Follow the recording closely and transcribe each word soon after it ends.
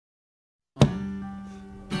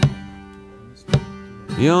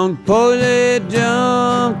Young poorly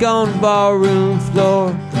drunk on the barroom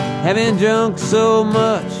floor, having drunk so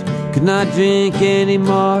much, could not drink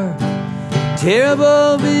anymore.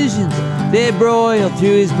 Terrible visions, they broiled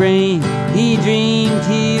through his brain. He dreamed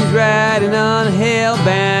he was riding on a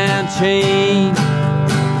hellbound train.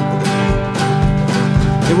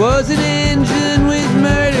 There was an engine with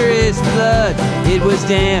murderous blood. It was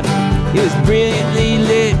damp, it was brilliantly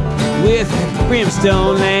lit with a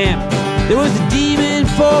brimstone lamp. There was a demon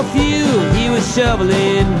for fuel, he was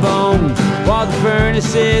shoveling bones, while the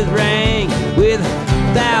furnaces rang with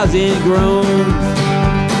 1,000 groans.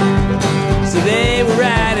 So they were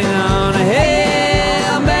riding on a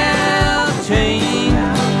hellbound train,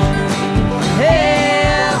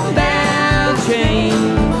 hellbound train.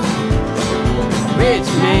 Rich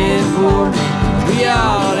man, poor man, we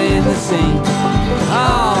all in the same,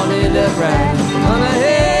 all end up riding on a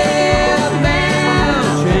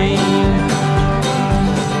hellbound train.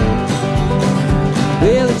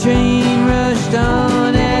 Well, the train rushed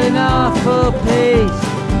on at an awful pace.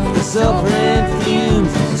 The sulfur and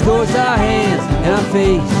fumes scorched our hands and our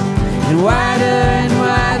face, and wider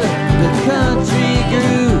the country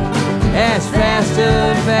grew, as faster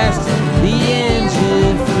and faster the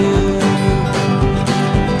engine flew.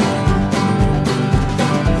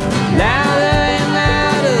 Louder and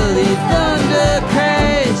louder the thunder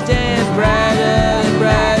crashed, and brighter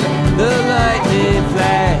the lightning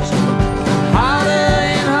flashed. Harder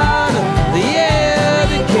and harder the air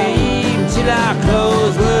became, till our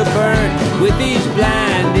clothes were burnt with these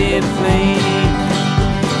blinding flames.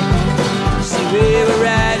 See, we were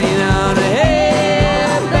riding on a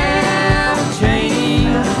hellbound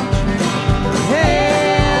train,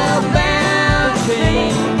 hellbound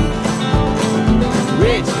train.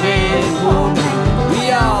 Rich man, poor man, we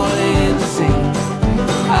all in the same,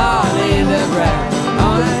 all end up riding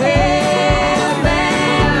on a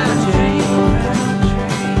hellbound train.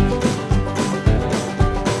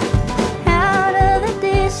 Out of the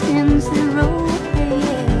distance the road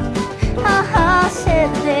failed. Aha, said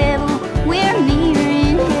the devil, we're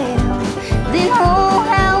nearing hell. Then oh,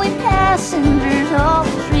 how we passengers all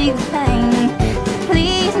shriek with pain.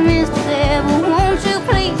 Please, Mr. Devil, won't you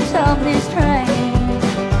please stop this train?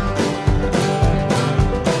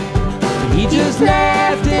 He just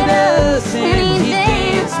laughed at us and he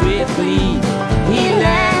danced with glee. He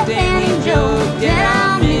laughed and he joked at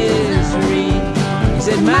our misery. He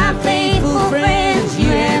said, my faithful friends, you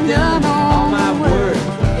have done all my work,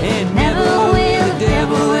 and never will the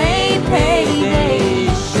devil a payday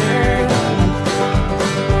shirk.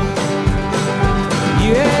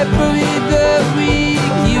 You have bullied the weak,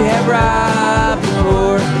 you have robbed the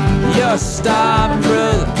poor, you're starving,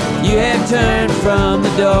 brother, you have turned from the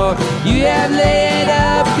door. You have laid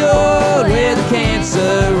up gold where the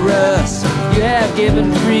cancer rusts. You have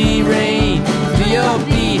given free rein to your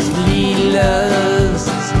beastly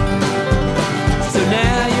lusts. So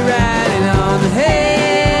now you're riding on the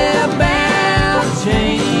hellbound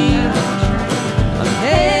train, on the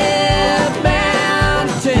hellbound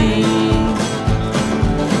train.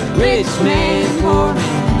 Rich man, poor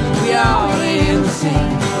man, we all in the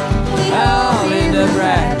same, we all end up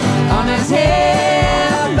riding on this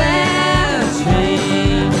hellbound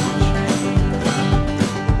train.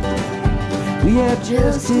 We have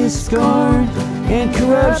justice scorned and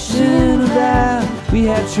corruption about. We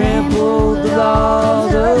have trampled the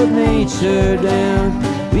laws of nature down.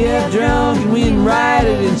 We have drunk and we have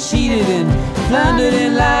rioted and cheated and plundered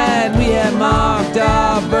and lied. We have marked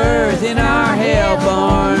our birth in our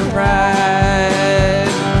hell-born pride.